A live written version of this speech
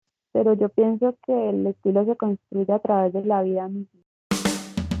pero yo pienso que el estilo se construye a través de la vida misma.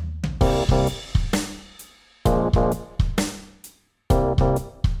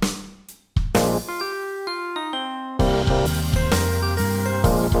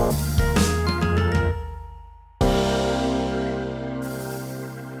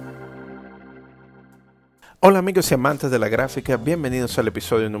 Hola amigos y amantes de la gráfica, bienvenidos al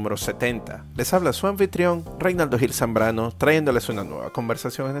episodio número 70. Les habla su anfitrión, Reinaldo Gil Zambrano, trayéndoles una nueva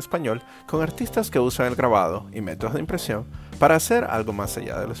conversación en español con artistas que usan el grabado y métodos de impresión para hacer algo más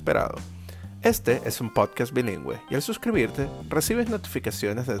allá de lo esperado. Este es un podcast bilingüe y al suscribirte recibes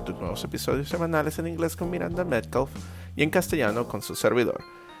notificaciones de tus nuevos episodios semanales en inglés con Miranda Metcalf y en castellano con su servidor.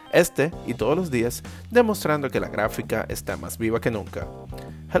 Este y todos los días demostrando que la gráfica está más viva que nunca.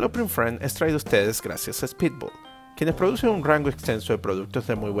 Hello Print Friend es traído a ustedes gracias a Speedball, quienes producen un rango extenso de productos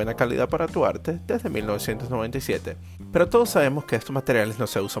de muy buena calidad para tu arte desde 1997, pero todos sabemos que estos materiales no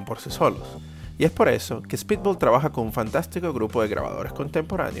se usan por sí solos. Y es por eso que Speedball trabaja con un fantástico grupo de grabadores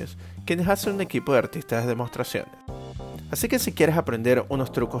contemporáneos, quienes hacen un equipo de artistas de demostraciones. Así que si quieres aprender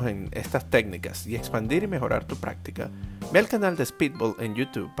unos trucos en estas técnicas y expandir y mejorar tu práctica, ve al canal de Speedball en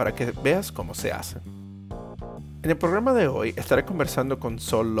YouTube para que veas cómo se hacen. En el programa de hoy estaré conversando con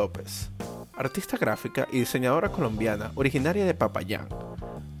Sol López, artista gráfica y diseñadora colombiana originaria de Popayán,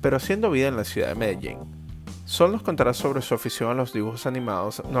 pero haciendo vida en la ciudad de Medellín. Sol nos contará sobre su afición a los dibujos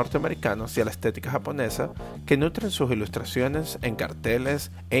animados norteamericanos y a la estética japonesa que nutren sus ilustraciones en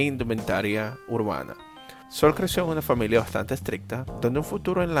carteles e indumentaria urbana. Sol creció en una familia bastante estricta, donde un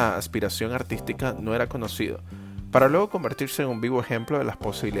futuro en la aspiración artística no era conocido, para luego convertirse en un vivo ejemplo de las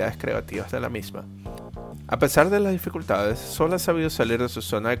posibilidades creativas de la misma. A pesar de las dificultades, Sol ha sabido salir de su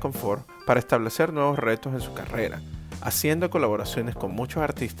zona de confort para establecer nuevos retos en su carrera, haciendo colaboraciones con muchos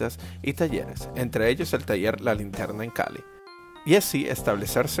artistas y talleres, entre ellos el taller La Linterna en Cali, y así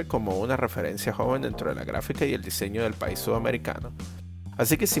establecerse como una referencia joven dentro de la gráfica y el diseño del país sudamericano.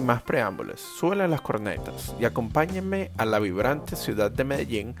 Así que sin más preámbulos, súbele las cornetas y acompáñenme a la vibrante ciudad de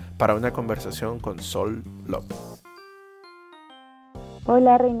Medellín para una conversación con Sol López.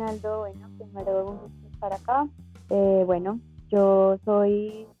 Hola Reinaldo, bueno, primero un gusto estar acá. Bueno, yo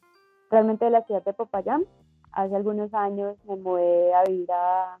soy realmente de la ciudad de Popayán. Hace algunos años me mudé a vivir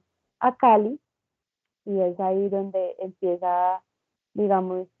a Cali y es ahí donde empieza,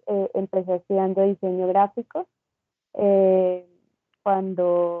 digamos, empecé estudiando diseño gráfico. Eh,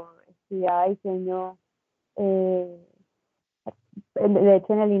 Cuando estudiaba diseño, eh, de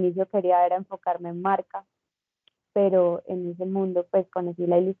hecho en el inicio quería era enfocarme en marca, pero en ese mundo pues conocí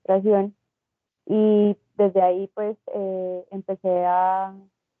la ilustración y desde ahí pues empecé a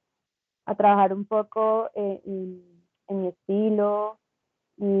trabajar un poco en mi estilo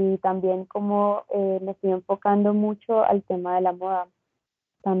y también como me estoy enfocando mucho al tema de la moda.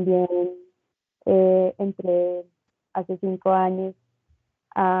 También entré hace 5 años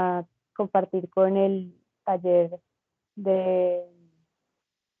a compartir con el taller de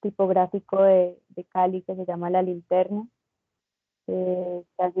tipográfico de Cali que se llama La Linterna. Que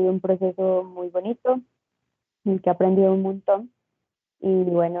ha sido un proceso muy bonito, en el que he aprendido un montón y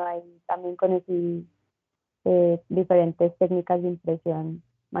bueno, ahí también conocí diferentes técnicas de impresión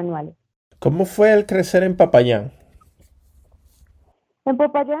manuales. ¿Cómo fue el crecer en Popayán? En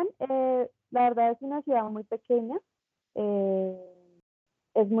Popayán, la verdad es una ciudad muy pequeña, eh,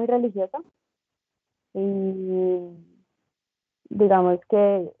 es muy religiosa y digamos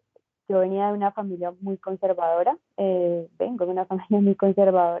que yo venía de una familia muy conservadora, vengo de una familia muy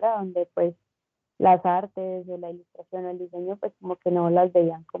conservadora donde pues las artes o la ilustración o el diseño pues como que no las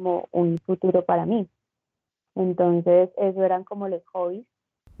veían como un futuro para mí. Entonces eso eran como los hobbies,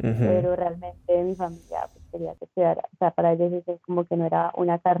 Ujú. pero realmente mi familia pues quería que estudiara, o sea, para ellos eso como que no era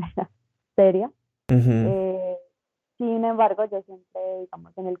una carrera seria. Ujú. Eh, Sin embargo, yo siempre,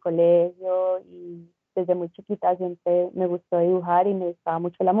 digamos, en el colegio y desde muy chiquita siempre me gustó dibujar y me gustaba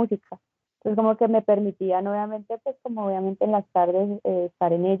mucho la música. Entonces como que me permitían obviamente, pues como obviamente en las tardes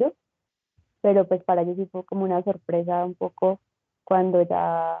estar en ello, pero pues para ellos sí fue como una sorpresa un poco cuando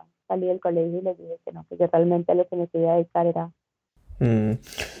ya salí del colegio y les dije que no, que yo realmente lo que me quería dedicar era. Mm.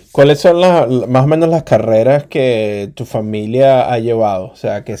 ¿Cuáles son más o menos las carreras que tu familia ha llevado? O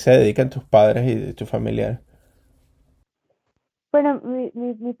sea, ¿a qué se dedican tus padres y tus familiares? Bueno,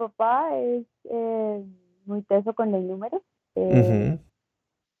 mi papá es muy teso con los números, eh,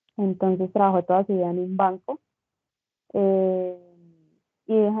 Ujú. entonces trabajó toda su vida en un banco. eh,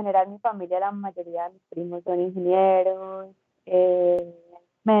 y en general mi familia, la mayoría de mis primos son ingenieros, eh,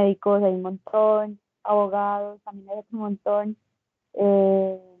 médicos, hay un montón, abogados, también hay un montón.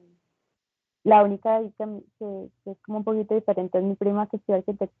 eh, La única ahí que es como un poquito diferente es mi prima que estudia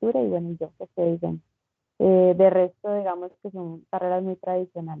arquitectura y bueno, yo que estoy diseño. De resto, digamos que son carreras muy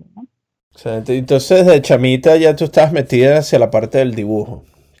tradicionales, ¿no? Excelente. Entonces, de chamita ya tú estabas metida hacia la parte del dibujo.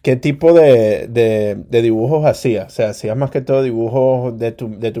 ¿Qué tipo de dibujos hacías? O sea, ¿hacías más que todo dibujos de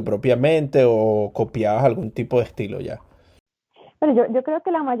tu propia mente o copiabas algún tipo de estilo ya? Bueno, yo creo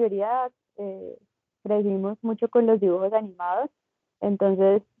que la mayoría eh, crecimos mucho con los dibujos animados,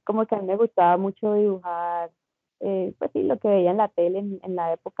 entonces como que a mí me gustaba mucho dibujar, pues sí, lo que veía en la tele en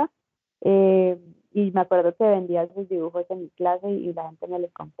la época, eh, y me acuerdo que vendía sus dibujos en mi clase y la gente me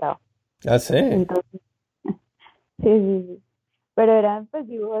los compraba. Ah, sí. Entonces, sí, sí, sí. Pero eran pues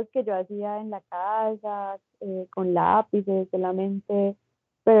dibujos que yo hacía en la casa, con lápices solamente,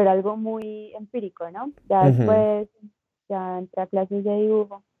 pero era algo muy empírico, ¿no? Ya Ujú. después, ya entré a clases de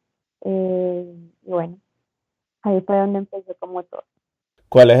dibujo, y bueno, ahí fue donde empezó como todo.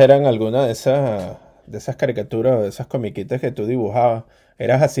 ¿Cuáles eran algunas de esas caricaturas o de esas comiquitas que tú dibujabas?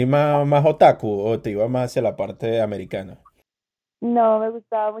 ¿Eras así más otaku o te ibas más hacia la parte americana? No, me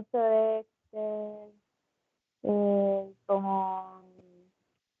gustaba mucho como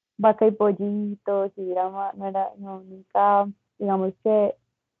Vaca y Pollito, si era, no era, no, nunca, digamos que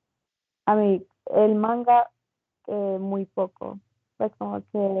a mí el manga, muy poco, pues como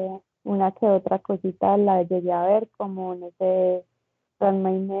que una que otra cosita la llegué a ver, como, no sé,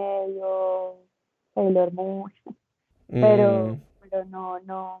 Ranma y medio, Sailor Moon, Mm, pero no,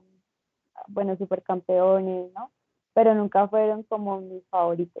 no, bueno, supercampeones, ¿no? Pero nunca fueron como mis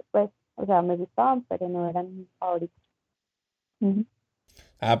favoritos, pues, o sea, me gustaban, pero no eran mis favoritos. Ujú.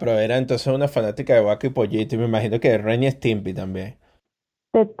 Ah, pero era entonces una fanática de Wacky Pollito y me imagino que de Ren y Stimpy también.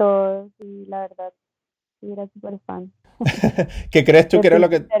 De todos, y la verdad, sí, era súper fan. ¿Qué crees tú De que era lo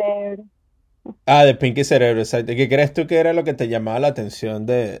Pinky que... Cerebro. Ah, de Pinky Cerebro, exacto. ¿Qué crees tú que era lo que te llamaba la atención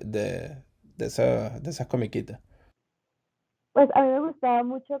de esas comiquitas? Pues a mí me gustaba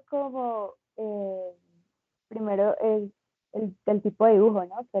mucho como, primero el tipo de dibujo,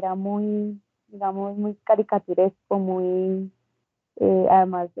 ¿no? Que era muy, digamos, muy caricaturesco, muy,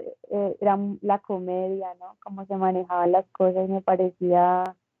 además, era la comedia, ¿no? Cómo se manejaban las cosas me parecía,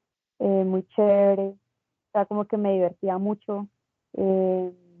 muy chévere, o sea, como que me divertía mucho.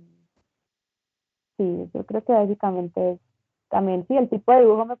 Eh, sí, yo creo que básicamente también, sí, el tipo de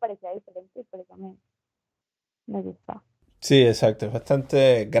dibujo me parecía diferente y por eso me gustaba. Sí, exacto, es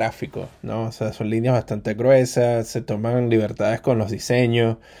bastante gráfico, ¿no? O sea, son líneas bastante gruesas, se toman libertades con los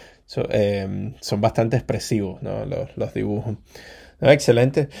diseños, son bastante expresivos, ¿no? Los dibujos. Ah,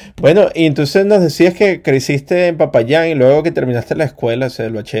 excelente. Bueno, y entonces nos decías que creciste en Papayán y luego que terminaste la escuela, o sea,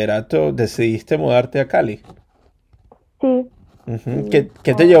 el bachillerato, decidiste mudarte a Cali. Sí, Ujú. sí,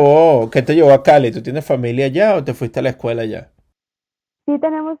 Qué te llevó a Cali? ¿Tú tienes familia allá o te fuiste a la escuela allá? sí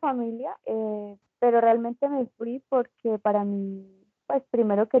tenemos familia, pero realmente me fui porque para mí, pues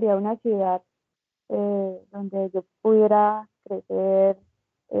primero quería una ciudad, donde yo pudiera crecer,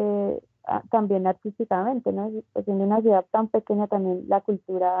 también artísticamente, ¿no? Y, pues, siendo una ciudad tan pequeña también la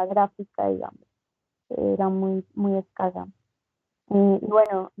cultura gráfica, digamos, era muy, muy escasa. Y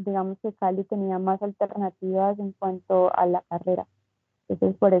bueno, digamos que Cali tenía más alternativas en cuanto a la carrera.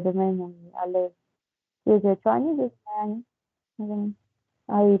 Entonces por eso me moví a los 18 años, 19 años, más o menos,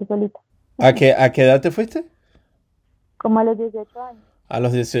 a vivir solita. A qué edad te fuiste? Como a los 18 años, A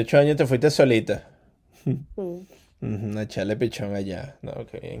los 18 años te fuiste solita. sí, Ujú, a echarle pichón allá. No,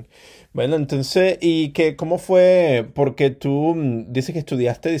 qué bien. Bueno, entonces, cómo fue? Porque tú dices que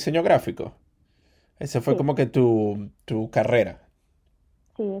estudiaste diseño gráfico. Esa fue sí, como que tu carrera.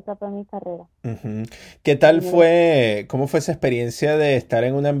 sí, esa fue mi carrera, Ujú. ¿Qué tal diseño gráfico. fue, cómo fue esa experiencia de estar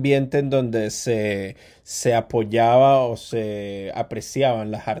en un ambiente en donde se apoyaba o se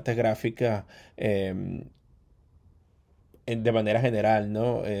apreciaban las artes gráficas em, de manera general,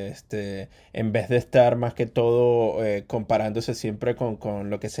 ¿no? En vez de estar más que todo comparándose siempre con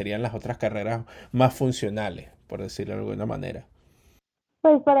lo que serían las otras carreras más funcionales, por decirlo de alguna manera.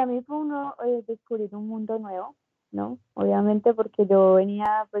 Pues para mí fue uno, descubrir un mundo nuevo, ¿no? Obviamente porque yo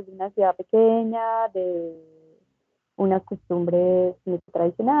venía pues de una ciudad pequeña, de unas costumbres muy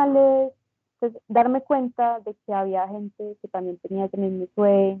tradicionales, pues darme cuenta de que había gente que también tenía ese mismo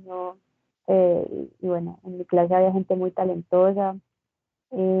sueño, y bueno, en mi clase había gente muy talentosa,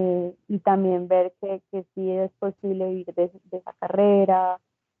 y también ver que sí es posible vivir de esa carrera,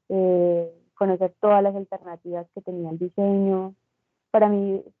 conocer todas las alternativas que tenía el diseño. Para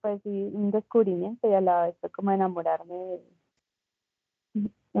mí fue sí, un descubrimiento y a la vez fue como enamorarme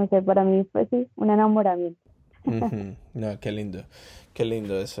no sé, para mí fue sí, un enamoramiento. Ujú. No, qué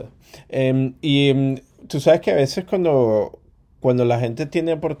lindo eso. Tú sabes que a veces cuando la gente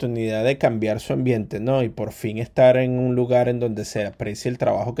tiene oportunidad de cambiar su ambiente, ¿no? Y por fin estar en un lugar en donde se aprecia el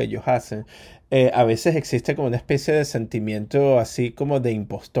trabajo que ellos hacen, a veces existe como una especie de sentimiento así como de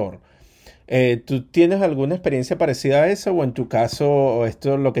impostor. ¿Tú tienes alguna experiencia parecida a eso o en tu caso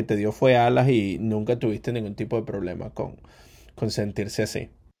esto lo que te dio fue alas y nunca tuviste ningún tipo de problema con sentirse así?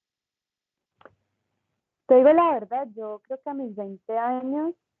 Te digo la verdad, yo creo que a mis 20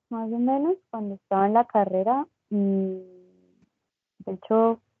 años, más o menos, cuando estaba en la carrera, de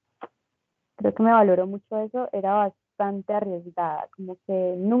hecho, creo que me valoró mucho eso, era bastante arriesgada, como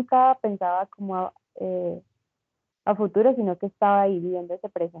que nunca pensaba como a futuro, sino que estaba ahí viviendo ese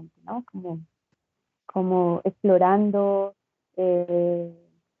presente, ¿no? Como explorando, eh,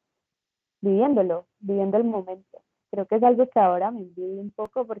 viviendo el momento. Creo que es algo que ahora me envidio un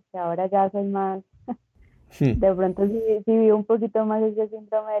poco porque ahora ya soy más, de pronto sí vivo un poquito más ese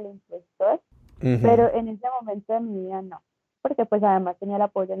síndrome del impostor, Ujú. pero en ese momento de mi vida no, porque pues además tenía el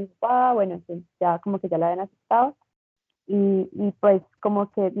apoyo de mi papá, bueno, entonces ya como que ya lo habían aceptado y pues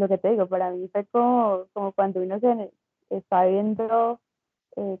como que lo que te digo, para mí fue como cuando uno se está viendo,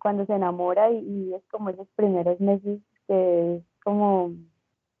 cuando se enamora y es como esos primeros meses que es como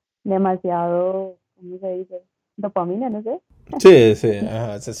demasiado, ¿cómo se dice? Dopamina, no sé. Sí, sí,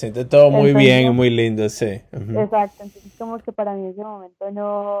 ajá, se siente todo muy bien y Entonces, muy lindo, sí. Ujú. exacto, entonces como que para mí ese momento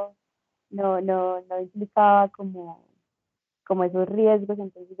no implicaba como esos riesgos,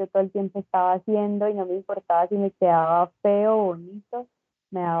 entonces yo todo el tiempo estaba haciendo y no me importaba si me quedaba feo o bonito,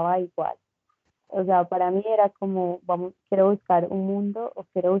 me daba igual. O sea, para mí era como, vamos, quiero buscar un mundo o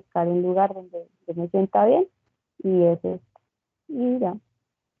quiero buscar un lugar donde yo me sienta bien y ese es, y ya.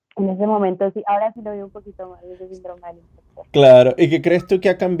 En ese momento sí, ahora sí lo veo un poquito más ese síndrome del impostor. Claro, ¿y qué crees tú que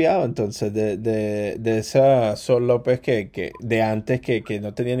ha cambiado entonces de esa Sol López que de antes que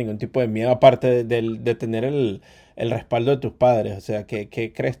no tenía ningún tipo de miedo, aparte de tener el respaldo de tus padres? O sea,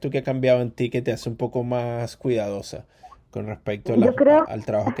 ¿qué crees tú que ha cambiado en ti que te hace un poco más cuidadosa con respecto a Yo creo, al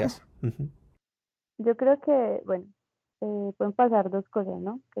trabajo que haces? Ujú. yo creo que, bueno, pueden pasar dos cosas,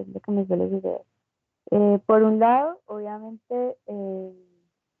 ¿no? Que es lo que me suele suceder. Por un lado, obviamente,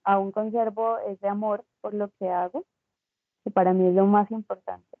 aún conservo ese amor por lo que hago, que para mí es lo más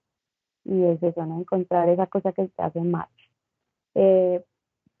importante, y es eso, ¿no? Encontrar esa cosa que te hace match. Eh,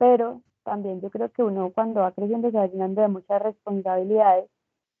 pero también yo creo que uno cuando va creciendo se va llenando de muchas responsabilidades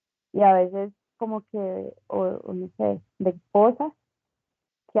y a veces como que, o no sé, de cosas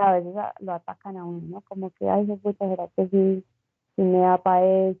que a veces lo atacan a uno, ¿no? Como que, ay, pucha, ¿será que sí me da para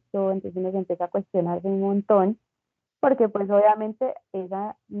esto? Entonces uno se empieza a cuestionarse un montón, porque pues obviamente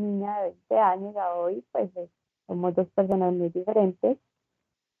esa niña de 20 años a hoy, pues somos dos personas muy diferentes.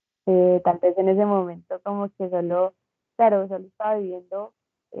 Tal vez en ese momento como que solo, claro, solo estaba viviendo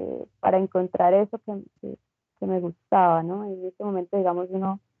para encontrar eso que me gustaba, ¿no? En ese momento, digamos,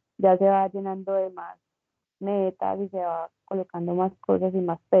 uno ya se va llenando de más metas y se va colocando más cosas y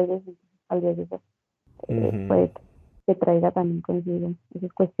más pesos, entonces tal vez eso Ujú. puede que traiga también consigo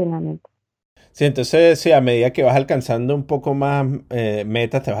esos cuestionamientos. Sí, entonces, sí, a medida que vas alcanzando un poco más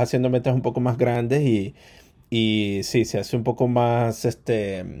metas, te vas haciendo metas un poco más grandes y sí, se hace un poco más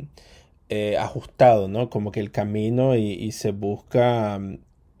ajustado, ¿no? Como que el camino y se busca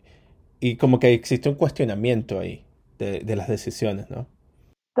y como que existe un cuestionamiento ahí de las decisiones, ¿no?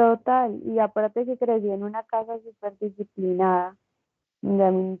 Total, y aparte que crecí en una casa súper disciplinada,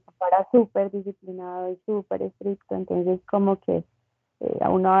 donde mi papá era súper disciplinado y súper estricto, entonces como que a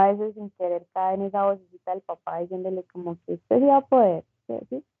uno a veces sin querer cae en esa vocecita del papá diciéndole como que usted sí va a poder, ¿sí?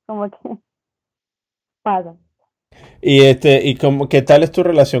 ¿Sí? Como que pasa. Y como, ¿qué tal es tu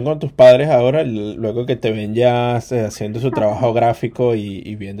relación con tus padres ahora, luego que te ven ya haciendo su trabajo gráfico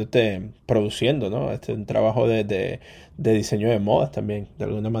y viéndote produciendo, ¿no? Este es un trabajo de diseño de modas también, de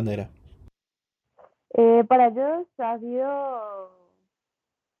alguna manera. Para ellos ha sido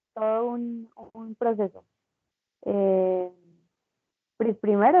todo un proceso. Eh,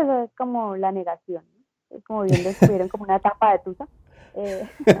 Primero eso es como la negación, ¿no? Es como bien descubrieron como una tapa de tusa. Eh,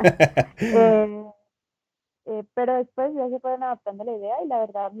 eh, pero después ya se fueron adaptando a la idea y la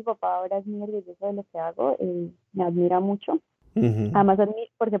verdad mi papá ahora es muy orgulloso de lo que hago, me admira mucho. Ujú. Además,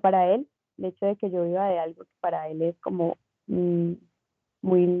 porque para él, el hecho de que yo viva de algo que para él es como mm,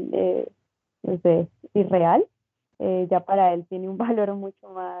 muy, no sé, irreal, ya para él tiene un valor mucho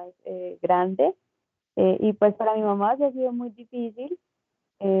más grande. Y pues para mi mamá sí ha sido muy difícil,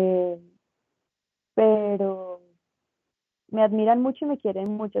 eh, pero me admiran mucho y me quieren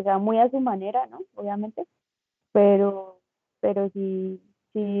mucho, o sea, muy a su manera, ¿no? Obviamente, pero, pero sí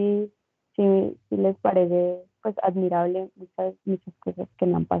les parece pues admirable muchas cosas que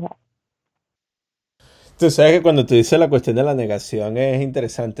me han pasado. Tú sabes que cuando tú dices la cuestión de la negación es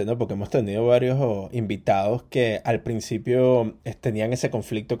interesante, ¿no? Porque hemos tenido varios invitados que al principio tenían ese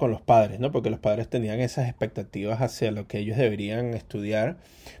conflicto con los padres, ¿no? Porque los padres tenían esas expectativas hacia lo que ellos deberían estudiar,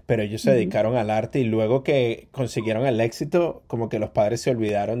 pero ellos se Ujú. dedicaron al arte y luego que consiguieron el éxito, como que los padres se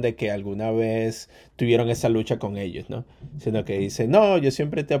olvidaron de que alguna vez tuvieron esa lucha con ellos, ¿no? Sino que dicen, no, yo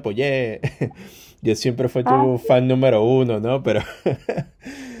siempre te apoyé, yo siempre fui Ah, tu sí, fan número uno, ¿no? Pero...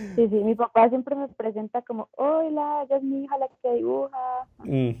 sí, sí, mi papá siempre me presenta como, hola, ella es mi hija la que dibuja.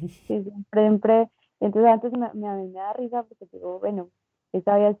 Ujú. Sí, siempre, siempre. Entonces antes a mí me da risa porque digo, bueno, ese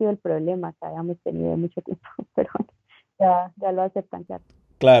había sido el problema que habíamos tenido mucho tiempo, pero bueno, ya lo aceptan, claro.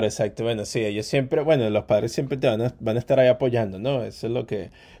 Claro, exacto. Bueno, sí, ellos siempre, bueno, los padres siempre te van a estar ahí apoyando, ¿no? Eso es lo que...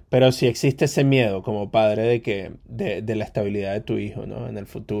 Pero sí existe ese miedo como padre de que, de la estabilidad de tu hijo, ¿no? En el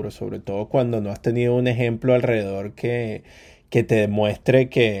futuro, sobre todo cuando no has tenido un ejemplo alrededor que te demuestre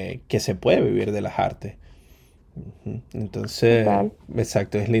que se puede vivir de las artes. Ujú. Entonces, Total,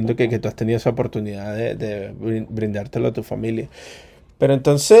 exacto, es lindo total. que tú has tenido esa oportunidad de brindártelo a tu familia. Pero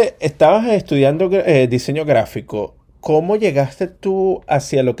entonces, estabas estudiando diseño gráfico. ¿Cómo llegaste tú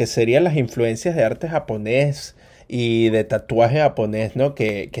hacia lo que serían las influencias de arte japonés y de tatuaje japonés, ¿no?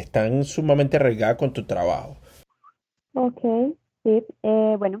 Que están sumamente arraigadas con tu trabajo. Ok, sí.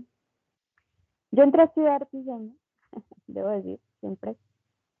 Bueno, yo entré a estudiar diseño, debo decir, siempre.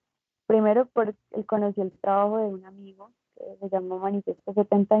 Primero porque conocí el trabajo de un amigo que se llama Manifiesto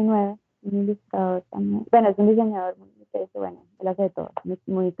 79, un ilustrador también. Bueno, es un diseñador muy, bueno, él hace de todo, muy,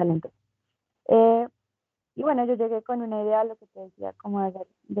 muy talentoso. Eh, y bueno, yo llegué con una idea, lo que te decía, como de hacer,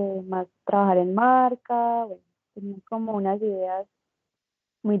 de más trabajar en marca, bueno, tenía como unas ideas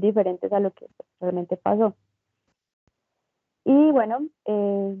muy diferentes a lo que realmente pasó. Y bueno,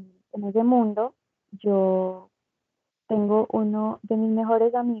 en ese mundo yo tengo uno de mis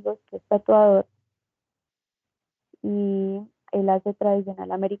mejores amigos que es tatuador y él hace tradicional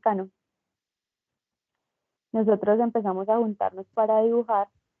americano. Nosotros empezamos a juntarnos para dibujar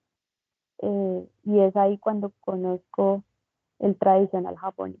y es ahí cuando conozco el tradicional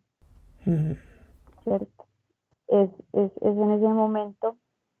japonés, Ujú. ¿cierto? Es en ese momento,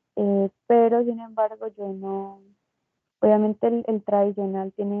 pero sin embargo yo no, obviamente el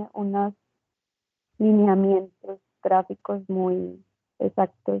tradicional tiene unos lineamientos gráficos muy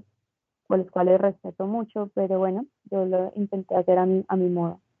exactos, por los cuales respeto mucho, pero bueno, yo lo intenté hacer a mi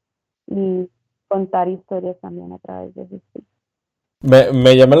modo y contar historias también a través de ese estilo.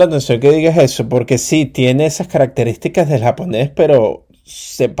 Me llama la atención que digas eso, porque sí, tiene esas características del japonés, pero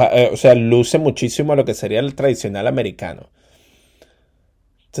o sea, luce muchísimo a lo que sería el tradicional americano.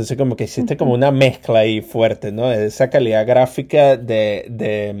 Entonces como que hiciste como Ujú. una mezcla ahí fuerte, ¿no? De esa calidad gráfica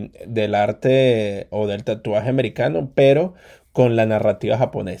del arte o del tatuaje americano, pero con la narrativa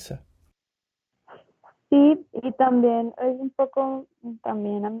japonesa. Sí, y también es un poco,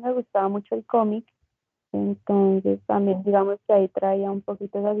 también a mí me gustaba mucho el cómic, entonces también digamos que ahí traía un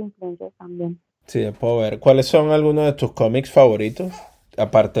poquito esas influencias también. Sí, puedo ver. ¿Cuáles son algunos de tus cómics favoritos?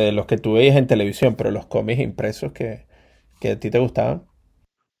 Aparte de los que tú veías en televisión, pero los cómics impresos que a ti te gustaban.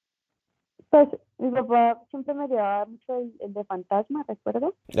 Pues mi papá siempre me llevaba mucho el de Fantasma,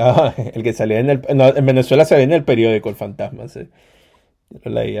 ¿recuerdo? Ah, el que salía en el... No, en Venezuela salía en el periódico El Fantasma, sí. Yo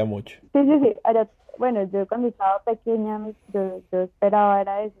lo leía mucho. Sí, sí, sí. Bueno, yo cuando estaba pequeña, yo esperaba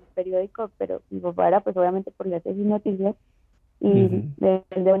era eso, el periódico, pero mi papá era pues obviamente por leer sus noticias y Ujú.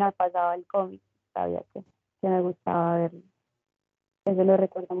 de una pasaba el cómic, sabía que me gustaba verlo. Eso lo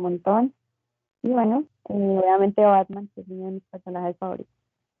recuerdo un montón. Y bueno, obviamente Batman, que es uno de mis personajes favoritos.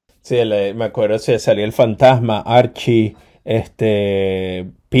 Sí, me acuerdo si salía el fantasma, Archie,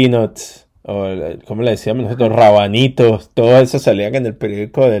 Peanuts, o ¿cómo le decíamos nosotros? Rabanitos, todo eso salían en el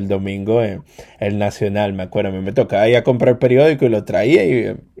periódico del domingo, El Nacional, me acuerdo. A mí me tocaba ir a comprar el periódico y lo traía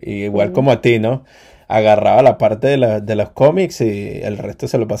y igual Sí. como a ti, ¿no? Agarraba la parte de los cómics y el resto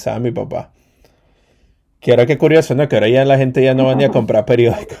se lo pasaba a mi papá. Que ahora qué curioso, ¿no? Que ahora ya la gente ya no va ni a comprar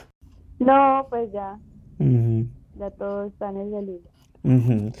periódicos. No, pues Ujú. ya todo está en el celular.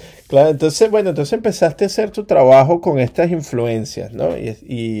 Ujú. Claro, entonces, bueno, entonces empezaste a hacer tu trabajo con estas influencias, ¿no?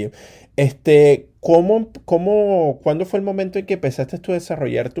 ¿Cuándo fue el momento en que empezaste tú a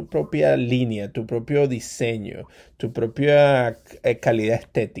desarrollar tu propia línea, tu propio diseño, tu propia calidad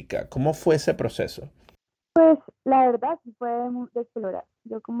estética? ¿Cómo fue ese proceso? Pues la verdad sí fue de explorar.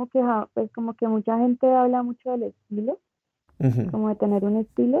 Yo como que, pues como que mucha gente habla mucho del estilo, Ujú. como de tener un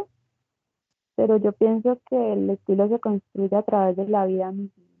estilo, pero yo pienso que el estilo se construye a través de la vida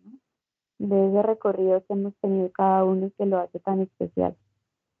misma, ¿no? De ese recorrido que hemos tenido cada uno que lo hace tan especial.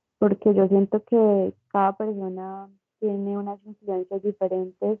 Porque yo siento que cada persona tiene unas influencias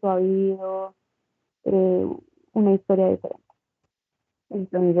diferentes o ha vivido eh, una historia diferente.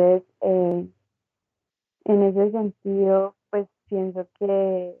 Entonces, en ese sentido, pues pienso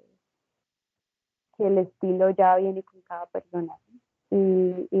que el estilo ya viene con cada persona.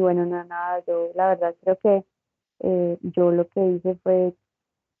 Y bueno, no, nada, yo la verdad creo que yo lo que hice fue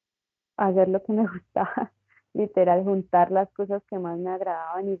hacer lo que me gustaba, literal, juntar las cosas que más me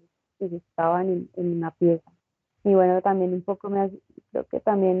agradaban y gustaban en una pieza. Y bueno, también un poco creo que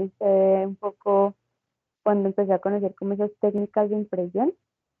también un poco cuando empecé a conocer como esas técnicas de impresión,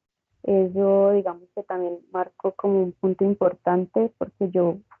 eso digamos que también marcó como un punto importante porque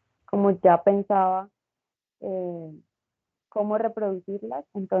yo como ya pensaba eh, cómo reproducirlas,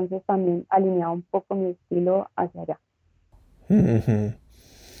 entonces también alineaba un poco mi estilo hacia allá. Ujú.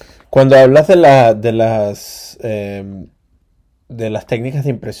 Cuando hablas de las técnicas de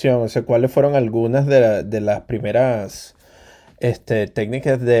impresión, o sea, ¿cuáles fueron algunas de las primeras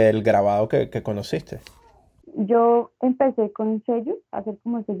técnicas del grabado que conociste? Yo empecé con sellos, a hacer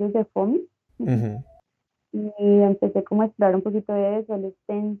como sellos de foamy, Ujú. y empecé como a explorar un poquito de eso, el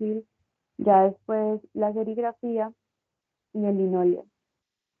stencil, ya después la serigrafía y el linóleo.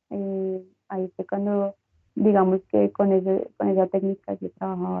 Ahí fue cuando, digamos que con esa técnica yo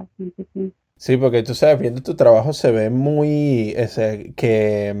trabajaba bastante, sí. Sí, porque tú sabes, viendo tu trabajo se ve muy,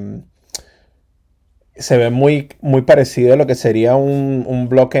 se ve muy, muy parecido a lo que sería un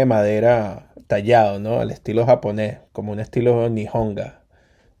bloque de madera tallado, ¿no? Al estilo japonés, como un estilo nihonga,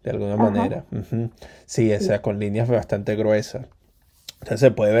 de alguna Ajá, manera. Ujú. Sí, o sí. sea, con líneas bastante gruesas. Entonces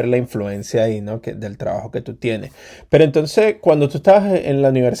se puede ver la influencia ahí, ¿no? Del trabajo que tú tienes. Pero entonces, cuando tú estabas en la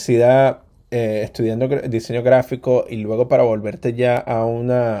universidad estudiando diseño gráfico y luego para volverte ya a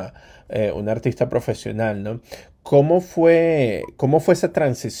una artista profesional, ¿no? Cómo fue esa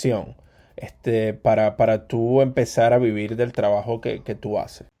transición para tú empezar a vivir del trabajo que tú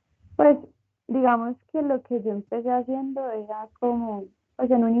haces? Pues digamos que lo que yo empecé haciendo era como,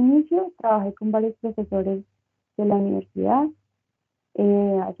 pues en un inicio trabajé con varios profesores de la universidad,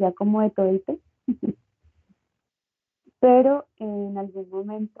 hacía como de todito, pero en algún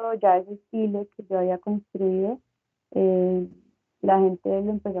momento ya ese estilo que yo había construido, eh, la gente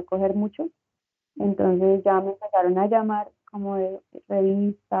lo empezó a coger mucho, entonces ya me empezaron a llamar como de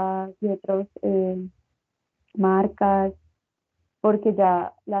revistas y otras marcas, porque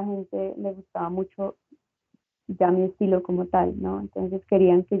ya la gente le gustaba mucho ya mi estilo como tal, ¿no? Entonces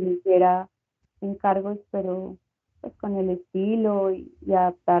querían que yo hiciera encargos, pero pues con el estilo y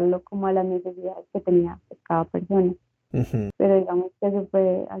adaptarlo como a las necesidades que tenía pues, cada persona. Ujú, Pero digamos que eso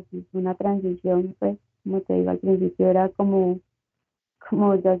fue así, una transición, pues, como te digo, al principio era como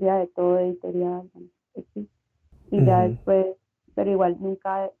yo hacía de todo, editorial, bueno, X, y ya ujú. después, pero igual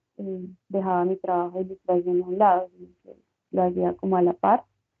nunca dejaba mi trabajo de ilustración a un lado, sino que lo hacía como a la par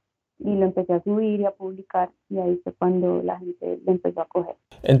y lo empecé a subir y a publicar y ahí fue cuando la gente lo empezó a coger.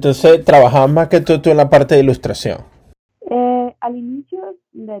 Entonces, trabajabas más que tú en la parte de ilustración. Al inicio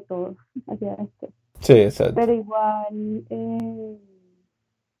de todo, hacía esto, Sí, exacto. pero igual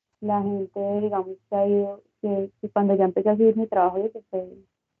la gente, digamos, que ha ido, que cuando ya empecé a subir mi trabajo y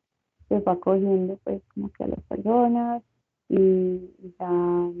se fue acogiendo pues como que a las personas y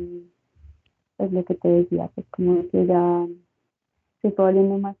ya, pues lo que te decía, pues como que ya se fue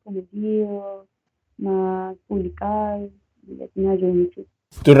volviendo más conocido, más publicado y eso me ayudó mucho.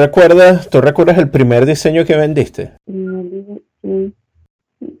 Tú recuerdas el primer diseño que vendiste? Y me dije, sí,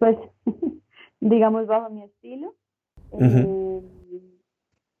 pues digamos bajo mi estilo, Ujú, eh,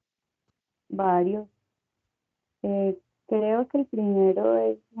 varios. Eh, creo que el primero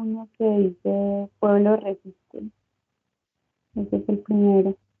es uno que dice Pueblo Resiste, ese es el primero.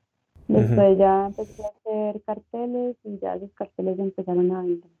 ujú. Después ya empecé a hacer carteles y ya los carteles empezaron a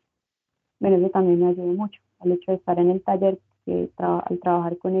vender. Bueno, eso también me ayudó mucho, al hecho de estar en el taller, que al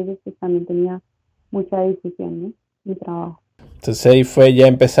trabajar con ellos, pues también tenía mucha difusión, ¿no? Mi trabajo. Entonces ahí fue, ya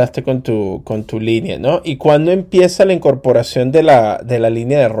empezaste con tu línea, ¿no? ¿Y cuándo empieza la incorporación de la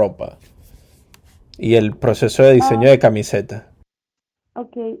línea de ropa y el proceso de Ah, diseño de camiseta?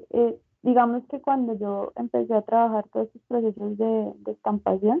 ok. Digamos que cuando yo empecé a trabajar todos estos procesos de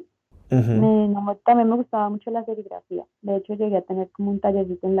estampación, Ujú. también me gustaba mucho la serigrafía. De hecho, llegué a tener como un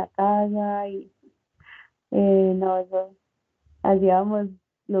tallercito en la casa y no, eso, hacíamos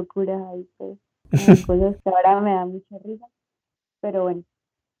locuras ahí, pues, como cosas que ahora me dan mucha risa, pero bueno,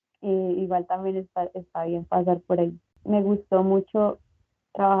 igual también está bien pasar por ahí. Me gustó mucho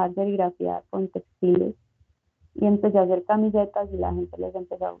trabajar serigrafía con textiles y empecé a hacer camisetas y la gente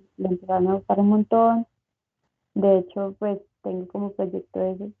le empezaron a gustar un montón. De hecho, pues tengo como proyecto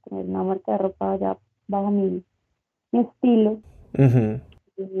ese, tener una marca de ropa ya bajo mi estilo. Ujú.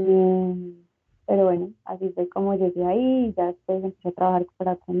 Eh, pero bueno, así fue como llegué ahí, y ya después empecé a trabajar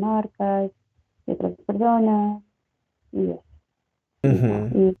para otras marcas y otras personas, y eso, y ya,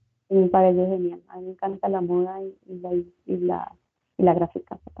 Ujú. y me parece genial. A mí me encanta la moda y la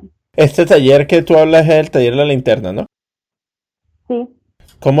gráfica también. Este taller que tú hablas es el taller de la linterna, ¿no? Sí,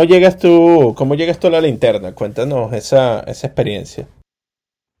 Cómo llegas tú a la linterna? Cuéntanos esa experiencia.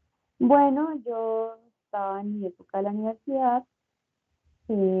 bueno, yo estaba en mi época de la universidad,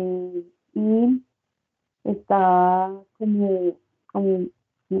 y estaba como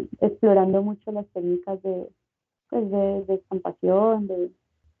explorando mucho las técnicas pues de estampación,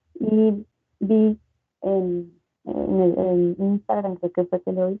 y vi en Instagram, creo que fue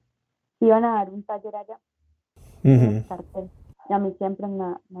que lo vi, que iban a dar un taller allá de Ujú. cartel. Y a mí siempre me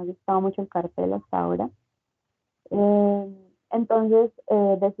ha gustado mucho el cartel hasta ahora. Entonces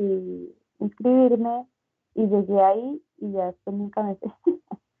decidí inscribirme y llegué ahí y ya después nunca me sé.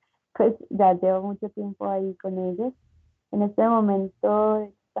 Pues ya llevo mucho tiempo ahí con ellos. En este momento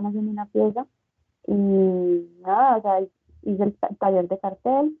están haciendo una pieza y nada, o sea, hice el taller de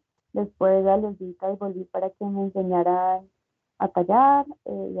cartel, después a los días volví para que me enseñaran a tallar,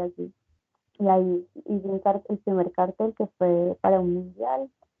 y así. Y ahí hice el primer cartel que fue para un mundial,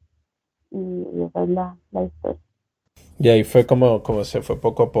 y esa es la historia. Y ahí fue como se fue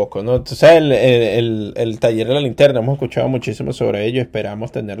poco a poco, ¿no? Entonces el taller de la linterna, hemos escuchado muchísimo sobre ello,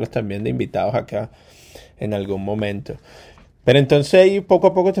 esperamos tenerlos también de invitados acá en algún momento. Pero entonces ahí poco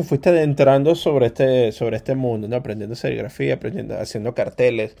a poco te fuiste adentrando sobre este mundo, ¿no? Aprendiendo serigrafía, aprendiendo, haciendo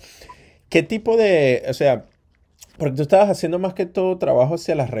carteles. ¿Qué tipo o sea, porque tú estabas haciendo más que todo trabajo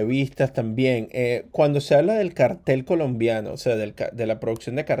hacia las revistas también. Cuando se habla del cartel colombiano, o sea, de la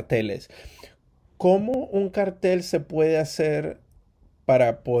producción de carteles, ¿cómo un cartel se puede hacer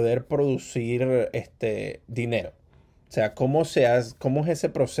para poder producir dinero? O sea, cómo es ese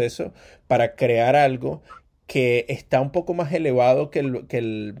proceso para crear algo que está un poco más elevado que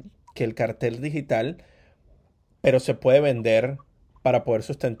el cartel digital, pero se puede vender para poder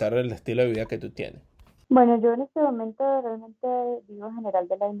sustentar el estilo de vida que tú tienes. Bueno, yo en este momento realmente vivo en general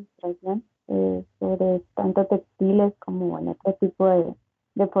de la ilustración, sobre tanto textiles como en otro tipo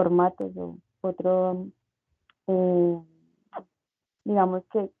de formatos o otro, eh, digamos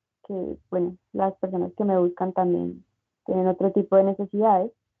bueno, las personas que me buscan también tienen otro tipo de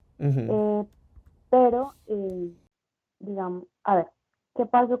necesidades, Ujú. eh, pero digamos, a ver, ¿qué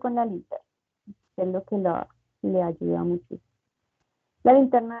pasó con la linterna? ¿Qué es lo que le ayuda mucho? La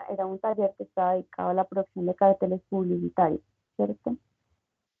linterna era un taller que estaba dedicado a la producción de carteles publicitarios, ¿cierto?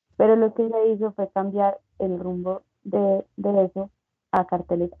 Pero lo que se hizo fue cambiar el rumbo de eso a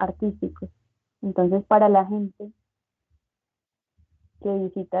carteles artísticos. Entonces, para la gente que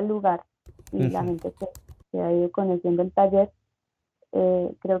visita el lugar y la Ujú. gente que ha ido conociendo el taller,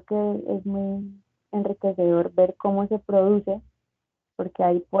 creo que es muy enriquecedor ver cómo se produce, porque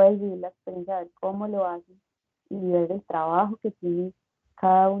ahí puedes vivir la experiencia de ver cómo lo hacen y ver el trabajo que tiene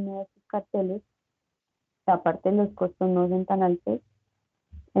cada uno de estos carteles. Aparte, los costos no son tan altos,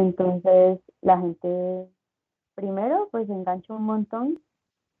 entonces la gente primero pues se engancha un montón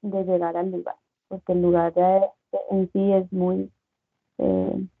de llegar al lugar, porque el lugar en sí es muy,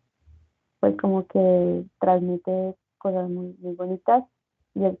 eh, pues como que transmite cosas muy bonitas,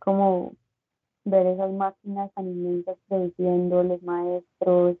 y es como ver esas máquinas tan inmensas produciendo, los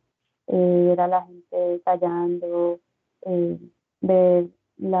maestros, ver a la gente tallando, eh, ver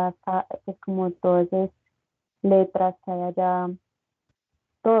pues como todas esas letras que hay allá,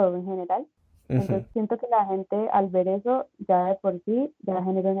 todo en general. Ujú. Entonces siento que la gente al ver eso ya de por sí ya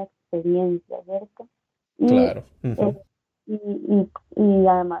genera una experiencia, ¿cierto? Y, Claro. Ujú. eh, y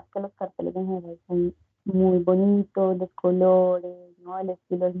además que los carteles en general son muy bonitos, los colores, ¿no? El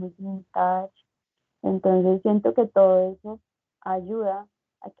estilo es muy vintage. Entonces siento que todo eso ayuda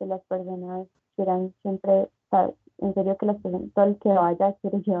a que las personas quieran siempre, o sea, en serio que las personas, todo el que vaya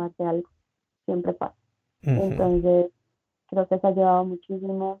quiere llevarse algo, siempre pasa. Ujú. Entonces creo que se ha ayudado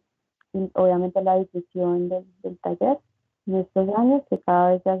muchísimo, y obviamente la difusión del taller en estos años, que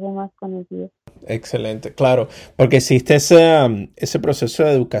cada vez se hace más conocido. Excelente, claro, porque existe ese proceso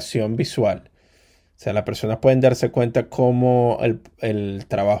de educación visual. O sea, las personas pueden darse cuenta cómo el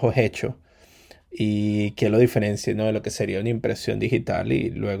trabajo es hecho y qué lo diferencia, ¿no? De lo que sería una impresión digital y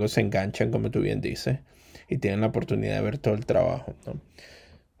luego se enganchan, como tú bien dices, y tienen la oportunidad de ver todo el trabajo, ¿no?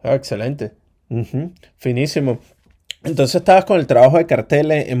 Ah, excelente. Ujú. Finísimo. Entonces estabas con el trabajo de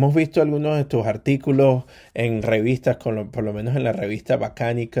carteles. Hemos visto algunos de tus artículos en revistas, por lo menos en la revista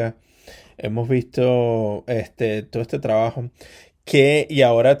Bacánica. Hemos visto todo este trabajo y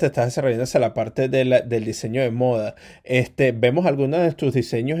ahora te estás desarrollando hacia la parte del diseño de moda. Vemos algunos de tus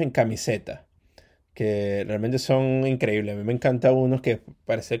diseños en camisetas. que realmente son increíbles. A mí me encanta unos que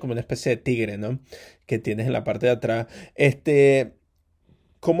parece como una especie de tigre, ¿no? Que tienes en la parte de atrás.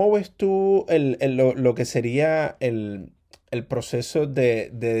 ¿Cómo ves tú lo que sería el proceso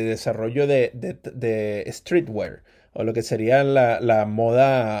de desarrollo de streetwear? O lo que sería la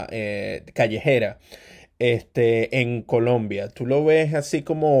moda callejera en Colombia. ¿Tú lo ves así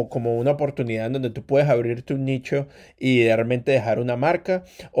como una oportunidad en donde tú puedes abrirte un nicho y realmente dejar una marca?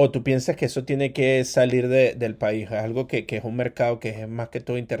 ¿O tú piensas que eso tiene que salir del país? Es algo que es un mercado que es más que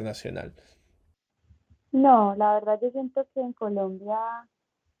todo internacional. No, la verdad yo siento que en Colombia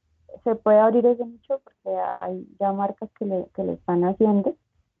se puede abrir ese nicho porque hay ya marcas que lo están haciendo.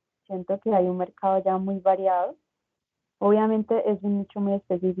 Siento que hay un mercado ya muy variado. Obviamente es un nicho muy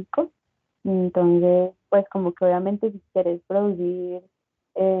específico, entonces pues como que obviamente si quieres producir,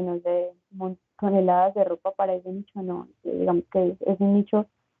 no sé, toneladas de ropa para ese nicho, no. Digamos que es un nicho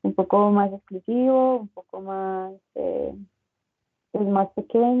un poco más exclusivo, un poco más, es más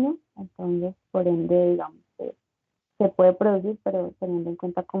pequeño, entonces por ende digamos que se puede producir, pero teniendo en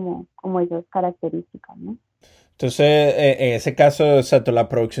cuenta como esas características, ¿no? Entonces, en ese caso, exacto, la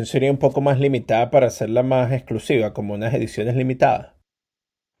producción sería un poco más limitada para hacerla más exclusiva, como unas ediciones limitadas.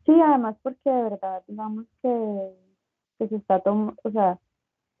 Sí, además porque de verdad, digamos que se está tomando, o sea,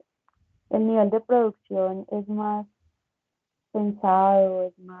 el nivel de producción es más pensado,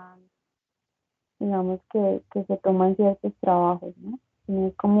 es más, digamos que se toman ciertos trabajos, ¿no? No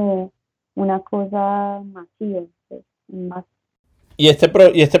es como una cosa masiva, pues, más. ¿Y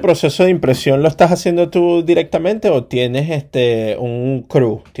este proceso de impresión lo estás haciendo tú directamente o tienes un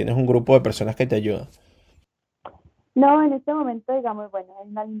crew, tienes un grupo de personas que te ayudan? No, en este momento, digamos, bueno,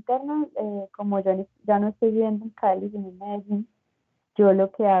 en la linterna, como yo ya no estoy viviendo en Cali, sino en Medellín, yo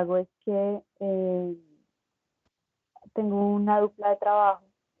lo que hago es que tengo una dupla de trabajo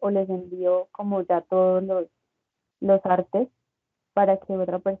o les envío como ya todos los artes para que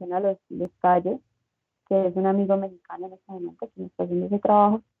otra persona los talle, que es un amigo mexicano en este momento que me está haciendo ese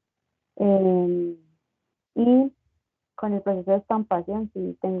trabajo. Eh, y con el proceso de estampación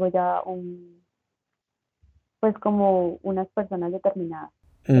sí tengo ya pues como unas personas determinadas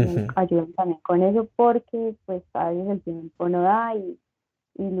que me Ujú. ayudan también con eso porque pues a veces el tiempo no da y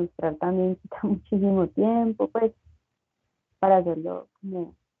ilustrar también quita muchísimo tiempo, pues para hacerlo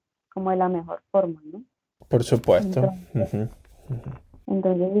como de la mejor forma, ¿no? Por supuesto. Entonces, Ujú.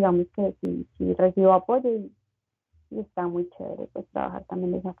 entonces digamos que sí recibo apoyo y está muy chévere pues trabajar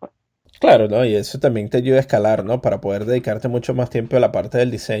también de esa forma. Claro, ¿no? Y eso también te ayuda a escalar, ¿no? Para poder dedicarte mucho más tiempo a la parte del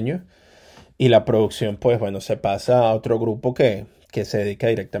diseño y la producción, pues bueno, se pasa a otro grupo que se dedica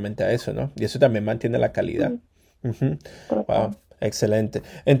directamente a eso, ¿no? Y eso también mantiene la calidad. Sí, Ujú. Wow, total. excelente.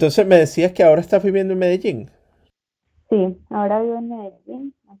 Entonces me decías que ahora estás viviendo en Medellín. Sí, ahora vivo en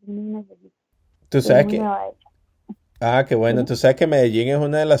Medellín, hace unos meses, Tú soy sabes muy que, nueva de hecho. qué bueno, Dime. tú sabes que Medellín es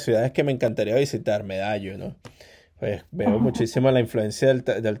una de las ciudades que me encantaría visitar, Medallo, ¿no? Pues veo muchísimo la influencia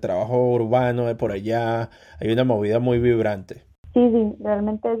del trabajo urbano de por allá. Hay una movida muy vibrante. Sí, sí,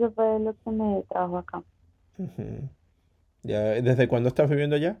 realmente eso fue lo que me trajo acá. Ujú. ¿Ya, desde cuándo estás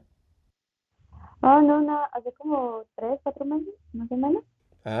viviendo allá? Ah, no, no, hace como 3, 4 meses, más o menos.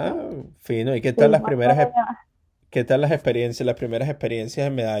 Ah, fino. ¿Y qué Sí, tal las más para primeras, allá. qué tal las experiencias, las primeras experiencias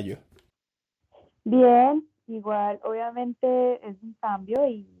en Medallo? Bien, igual, obviamente es un cambio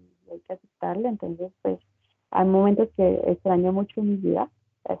y hay que aceptarlo, entonces pues hay momentos que extraño mucho mi vida,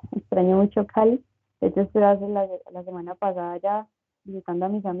 extraño mucho Cali. De hecho, estuve hace la semana pasada ya visitando a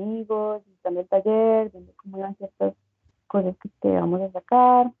mis amigos, visitando el taller, viendo cómo iban ciertas cosas que vamos a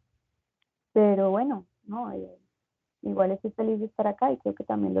sacar, pero bueno, no, igual estoy feliz de estar acá y creo que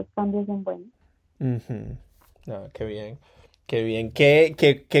también los cambios son buenos. Ujú. Ah, qué bien. Qué bien. ¿Qué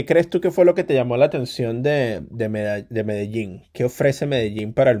crees tú que fue lo que te llamó la atención de Medellín? ¿Qué ofrece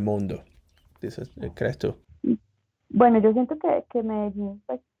Medellín para el mundo? ¿Crees tú? Bueno, yo siento que Medellín,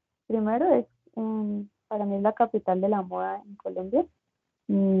 pues, primero es, para mí es la capital de la moda en Colombia.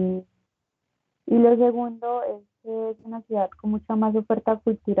 Mm, y lo segundo es que es una ciudad con mucha más oferta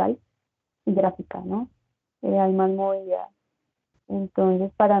cultural y gráfica, ¿no? Hay más movilidad.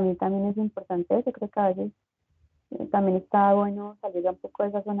 Entonces, para mí también es importante eso. Creo que a veces también está bueno salir un poco de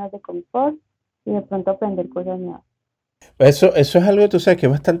esas zonas de confort y de pronto aprender cosas nuevas. Eso es algo, tú sabes, que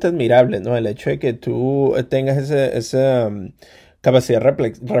es bastante admirable, ¿no? El hecho de que tú tengas esa capacidad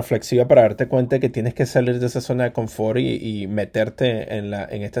reflexiva para darte cuenta de que tienes que salir de esa zona de confort y meterte en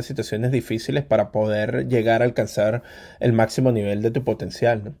estas situaciones difíciles para poder llegar a alcanzar el máximo nivel de tu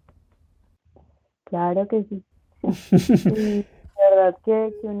potencial, ¿no? Claro que sí. Y de verdad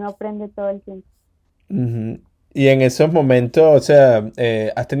que uno aprende todo el tiempo. Ujú. Y en esos momentos, o sea,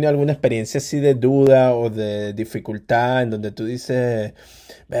 ¿has tenido alguna experiencia así de duda o de dificultad en donde tú dices,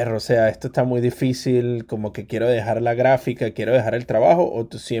 ver, o sea, esto está muy difícil, como que quiero dejar la gráfica, quiero dejar el trabajo, o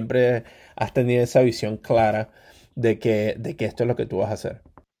tú siempre has tenido esa visión clara de que esto es lo que tú vas a hacer?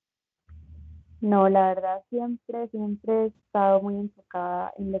 No, la verdad siempre he estado muy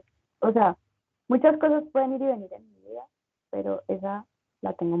enfocada en lo que, o sea, muchas cosas pueden ir y venir en mi vida, pero esa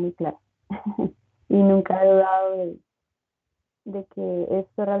la tengo muy clara. Y nunca he dudado de que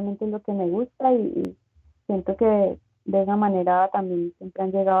esto realmente es lo que me gusta y siento que de esa manera también siempre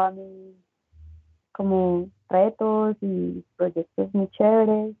han llegado a mí como retos y proyectos muy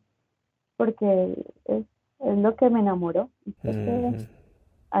chéveres, porque es lo que me enamoró y creo que Ujú.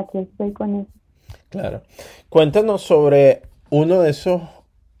 aquí estoy con eso. Claro. Cuéntanos sobre uno de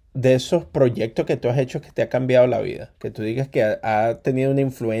esos proyectos que tú has hecho que te ha cambiado la vida. Que tú digas que ha tenido una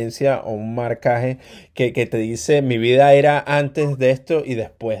influencia o un marcaje que te dice mi vida era antes de esto y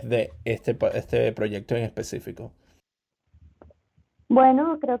después de este proyecto en específico.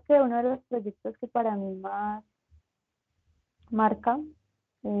 Bueno, creo que uno de los proyectos que para mí más marca,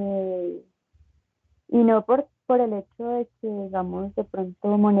 eh, y no por el hecho de que, digamos, de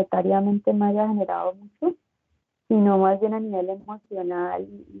pronto monetariamente me haya generado mucho, sino más bien a nivel emocional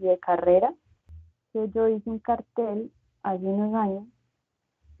y de carrera, que yo hice un cartel hace unos años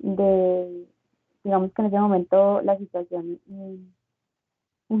de, digamos que en ese momento la situación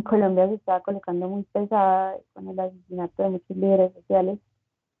en Colombia se estaba colocando muy pesada con el asesinato de muchos líderes sociales.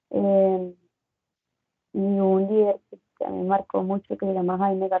 eh, y un líder que a mí me marcó mucho, que se llama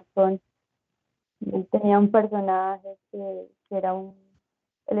Jaime Garzón. Él tenía un personaje que era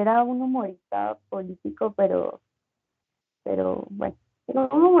él era un humorista político, pero bueno, era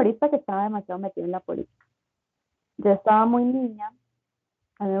un humorista que estaba demasiado metido en la política. Yo estaba muy niña,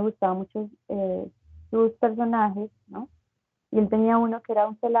 a mí me gustaban mucho sus personajes, ¿no? Y él tenía uno que era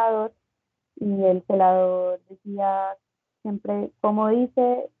un celador, y el celador decía siempre, como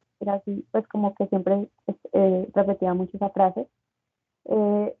dice, era así, pues como que siempre repetía mucho esa frase.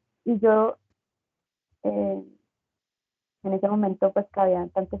 Y yo eh, en ese momento, pues que había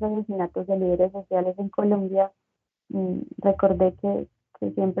tantos asesinatos de líderes sociales en Colombia, recordé que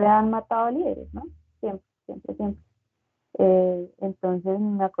siempre han matado líderes, ¿no? Siempre, siempre, siempre. Entonces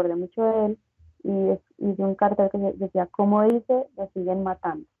me acordé mucho de él y hice un cartel que decía, como dice, lo siguen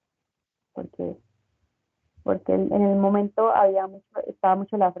matando, porque, porque en el momento estaba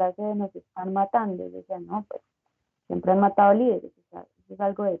mucho la frase de nos están matando, y decía, no, pues siempre han matado líderes, o sea, eso es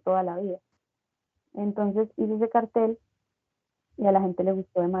algo de toda la vida. Entonces hice ese cartel y a la gente le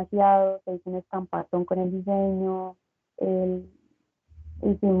gustó demasiado, se hizo un estampazón con el diseño, el-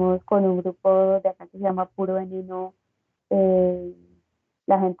 hicimos con un grupo de acá que se llama Puro Veneno, eh,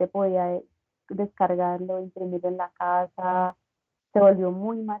 la gente podía descargarlo, imprimirlo en la casa, se volvió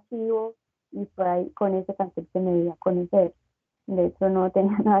muy masivo y fue ahí con ese cartel que me di a conocer. De hecho no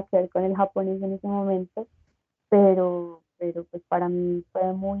tenía nada que ver con el japonés en ese momento, pero pues para mí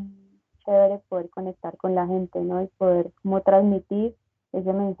fue muy chévere poder conectar con la gente, ¿no? Y poder como transmitir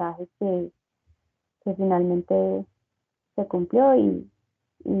ese mensaje que finalmente se cumplió y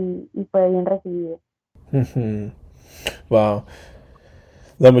fue bien recibido. Wow.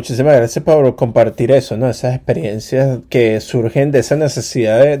 No, muchísimas gracias por compartir eso, ¿no? Esas experiencias que surgen de esa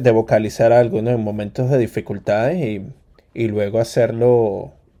necesidad de vocalizar algo, ¿no? En momentos de dificultades y luego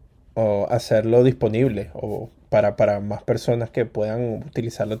hacerlo o hacerlo disponible o para más personas que puedan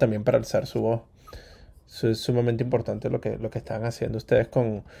utilizarlo también para alzar su voz. Eso es sumamente importante lo que están haciendo ustedes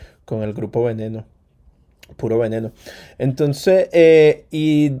con el grupo Veneno, puro veneno. Entonces,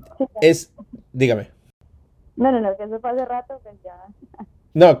 y Sí, es, dígame. no, que eso fue hace rato, pues ya.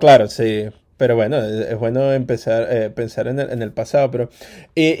 No, claro, sí. Pero bueno, es bueno empezar pensar en el pasado, pero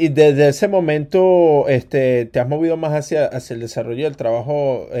y desde ese momento te has movido más hacia el desarrollo del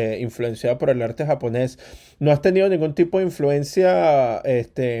trabajo influenciado por el arte japonés. ¿No has tenido ningún tipo de influencia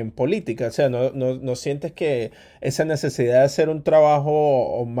en política? O sea, no sientes que esa necesidad de hacer un trabajo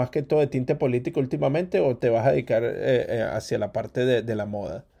o más que todo de tinte político últimamente o te vas a dedicar hacia la parte de la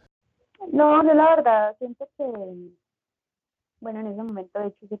moda? No, yo la verdad siento que, bueno, en ese momento de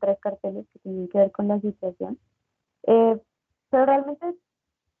hecho hice tres carteles que tenían que ver con la situación. Eh, pero realmente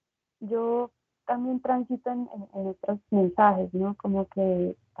yo también transito en otros mensajes, ¿no? Como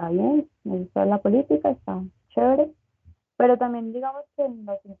que está bien, me gusta la política, está chévere, pero también digamos que en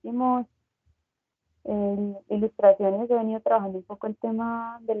los últimos ilustraciones he venido trabajando un poco el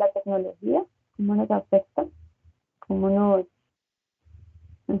tema de la tecnología, cómo nos afecta, cómo nos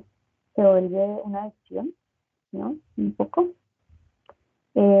se vuelve una adicción, ¿no? Un poco.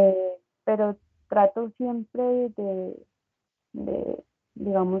 Pero trato siempre de,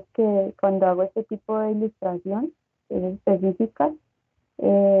 digamos que cuando hago este tipo de ilustración específicas,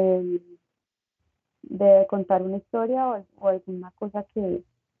 eh, de contar una historia o alguna cosa que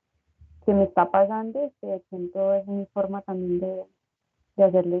me está pasando, siento es mi forma también de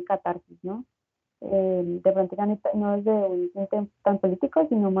hacerle catarsis, ¿no? De pronto ya no es de un ente tan político,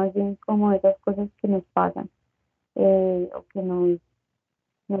 sino más bien como esas cosas que nos pasan o que nos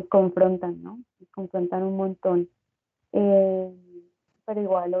confrontan, ¿no? Nos confrontan un montón. Eh, pero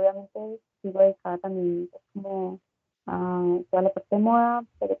igual, obviamente, sigo dedicada también pues, como a toda la parte de moda,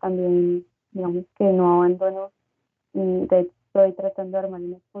 pero también, digamos que no abandono y de hecho estoy tratando de armar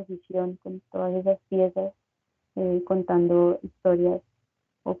una exposición con todas esas piezas, contando historias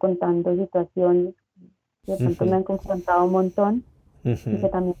o contando situaciones que de pronto me Ujú, han confrontado un montón y ujú. que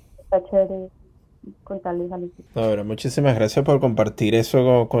también está chévere contarles a los chicos. No, pero muchísimas gracias por compartir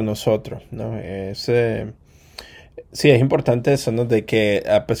eso con nosotros, ¿no? Sí, es importante eso, ¿no? De que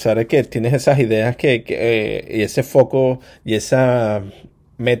a pesar de que tienes esas ideas y ese foco y esa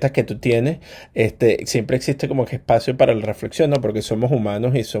meta que tú tienes, siempre existe como que espacio para la reflexión, ¿no? Porque somos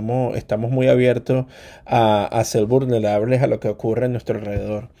humanos y estamos muy abiertos a ser vulnerables a lo que ocurre en nuestro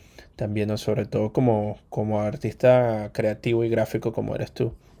alrededor. También, ¿no? Sobre todo como artista creativo y gráfico como eres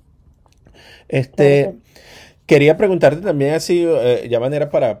tú. Claro que Este, Quería preguntarte también así, ya manera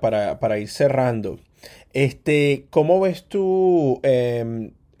para ir cerrando. ¿Cómo ves tú,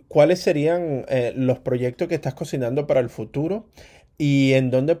 cuáles serían los proyectos que estás cocinando para el futuro y en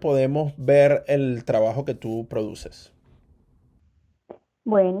dónde podemos ver el trabajo que tú produces?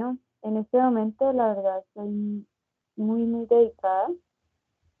 bueno, en este momento la verdad estoy muy dedicada,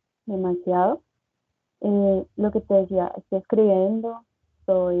 demasiado. Lo que te decía, estoy escribiendo,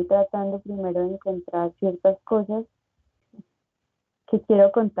 estoy tratando primero de encontrar ciertas cosas que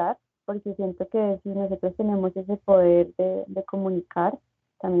quiero contar, porque siento que si nosotros tenemos ese poder de comunicar,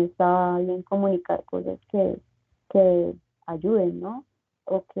 también está bien comunicar cosas que ayuden, ¿no?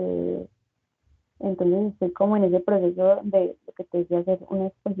 O que entonces estoy como en ese proceso de lo que te decía, hacer una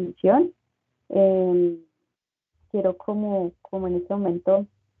exposición. Eh, quiero como en este momento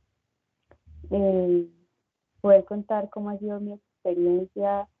eh, poder contar cómo ha sido mi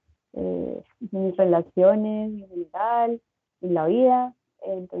experiencia, mis relaciones en general, en la vida.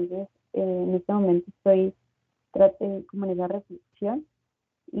 Entonces, en este momento estoy como en esa reflexión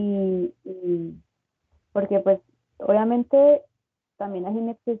y porque pues obviamente también hay un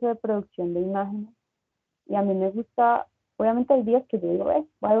exceso de producción de imágenes y a mí me gusta, obviamente hay días que yo digo, voy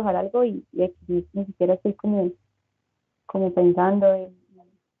a dibujar algo y ni siquiera estoy como pensando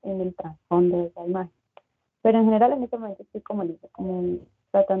en el trasfondo de esa imagen. Pero en general en este momento estoy como lista, como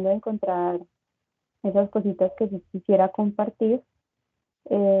tratando de encontrar esas cositas que sí quisiera compartir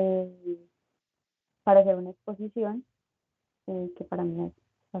eh, para hacer una exposición que para mí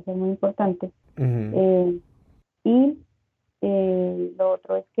va a ser muy importante. Ujú. Eh, y lo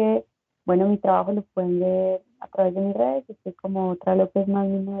otro es que, bueno, mi trabajo lo pueden ver a través de mis redes, estoy como otra López más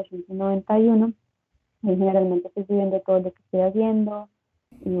 1991, y generalmente estoy subiendo todo lo que estoy haciendo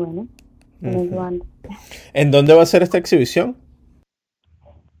y bueno, en eso Ujú. ando. ¿En dónde va a ser esta exhibición?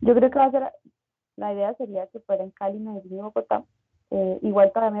 Yo creo que va a ser, la idea sería que fuera en Cali, Medellín y Bogotá.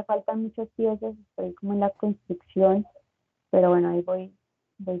 Igual todavía me faltan muchas piezas, estoy como en la construcción, pero bueno, ahí voy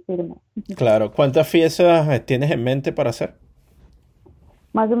firme. Claro, ¿cuántas piezas tienes en mente para hacer?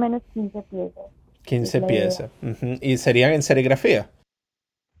 Más o menos 15 piezas es 15 la idea. piezas. Ujú. ¿Y serían en serigrafía?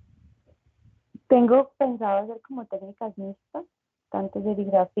 Tengo pensado hacer como técnicas mixtas, tanto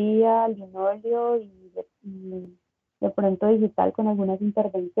serigrafía, linóleo y de pronto digital con algunas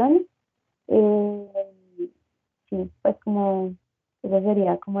intervenciones. Eh, sí, pues como esa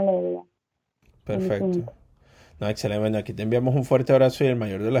sería como la idea en este Perfecto. momento. No, excelente. Bueno, aquí te enviamos un fuerte abrazo y el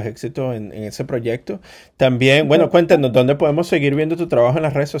mayor de los éxitos en ese proyecto. También, bueno, Gracias. cuéntanos, ¿dónde podemos seguir viendo tu trabajo en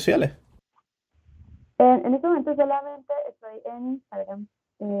las redes sociales? En este momento solamente estoy en Instagram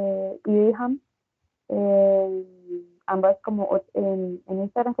y Behance, ambas como en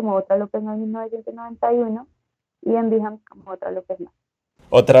Instagram como otra López más 1991 y en Behance como otra López más.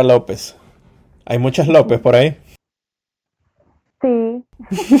 Otra López. Hay muchas López por ahí. Sí,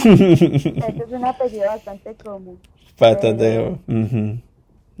 de hecho es un apellido bastante común, Bastante. pero Ujú.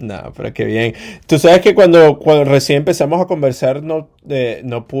 No, pero qué bien. Tú sabes que cuando recién empezamos a conversar no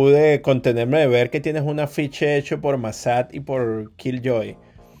pude contenerme de ver que tienes un afiche hecho por Massad y por Killjoy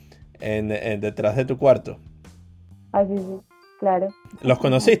detrás de tu cuarto. así sí, claro. ¿Los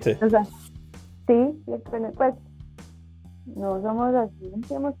conociste? O sea, sí, pues no somos así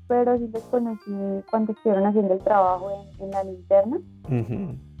íntimos, pero sí los conocí cuando estuvieron haciendo el trabajo en la linterna.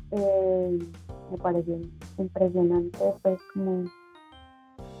 Ujú. Eh, me pareció impresionante, pues como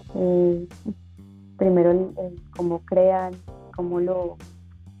primero cómo crean, cómo lo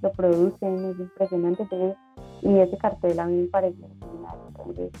producen, es impresionante. Entonces, y ese cartel a mí me pareció genial,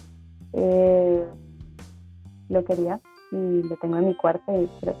 entonces lo quería y lo tengo en mi cuarto y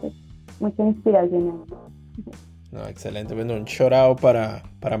creo que es mucha inspiración ahí, ¿no? No, excelente. Bueno, un shout out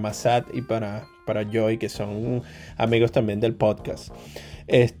para Masat y para Joy, que son amigos también del podcast.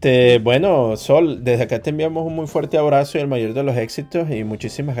 Bueno, Sol, desde acá te enviamos un muy fuerte abrazo y el mayor de los éxitos y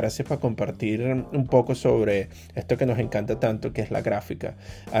muchísimas gracias por compartir un poco sobre esto que nos encanta tanto, que es la gráfica.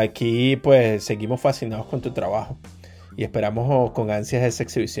 Aquí pues seguimos fascinados con tu trabajo y esperamos con ansias esa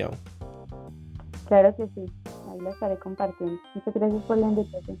exhibición. Claro que sí, ahí lo estaré compartiendo. Muchas gracias por la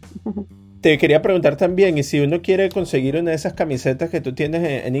invitación. Te quería preguntar también, y si uno quiere conseguir una de esas camisetas que tú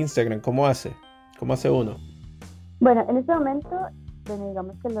tienes en Instagram, ¿cómo hace? ¿Cómo hace uno? Bueno, en este momento, bueno,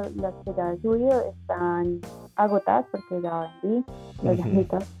 digamos que las que ya he subido están agotadas porque ya vendí las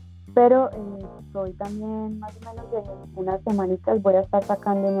llamitas, pero estoy también más o menos en unas semanitas voy a estar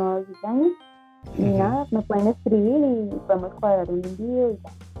sacando nuevos diseños y nada, me pueden escribir y podemos cuadrar un envío y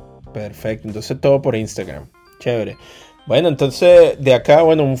ya. Perfecto, entonces todo por Instagram. Chévere. Bueno, entonces de acá,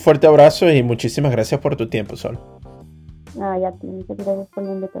 bueno, un fuerte abrazo y muchísimas gracias por tu tiempo, Sol. Y a ti, muchas gracias por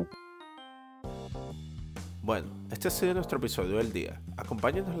la invitación. Bueno, este ha sido nuestro episodio del día.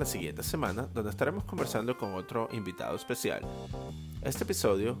 Acompáñanos la siguiente semana, donde estaremos conversando con otro invitado especial. Este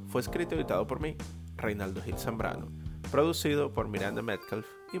episodio fue escrito y editado por mí, Reinaldo Gil Zambrano, producido por Miranda Metcalf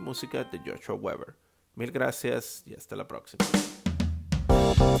y música de Joshua Weber. Mil gracias y hasta la próxima.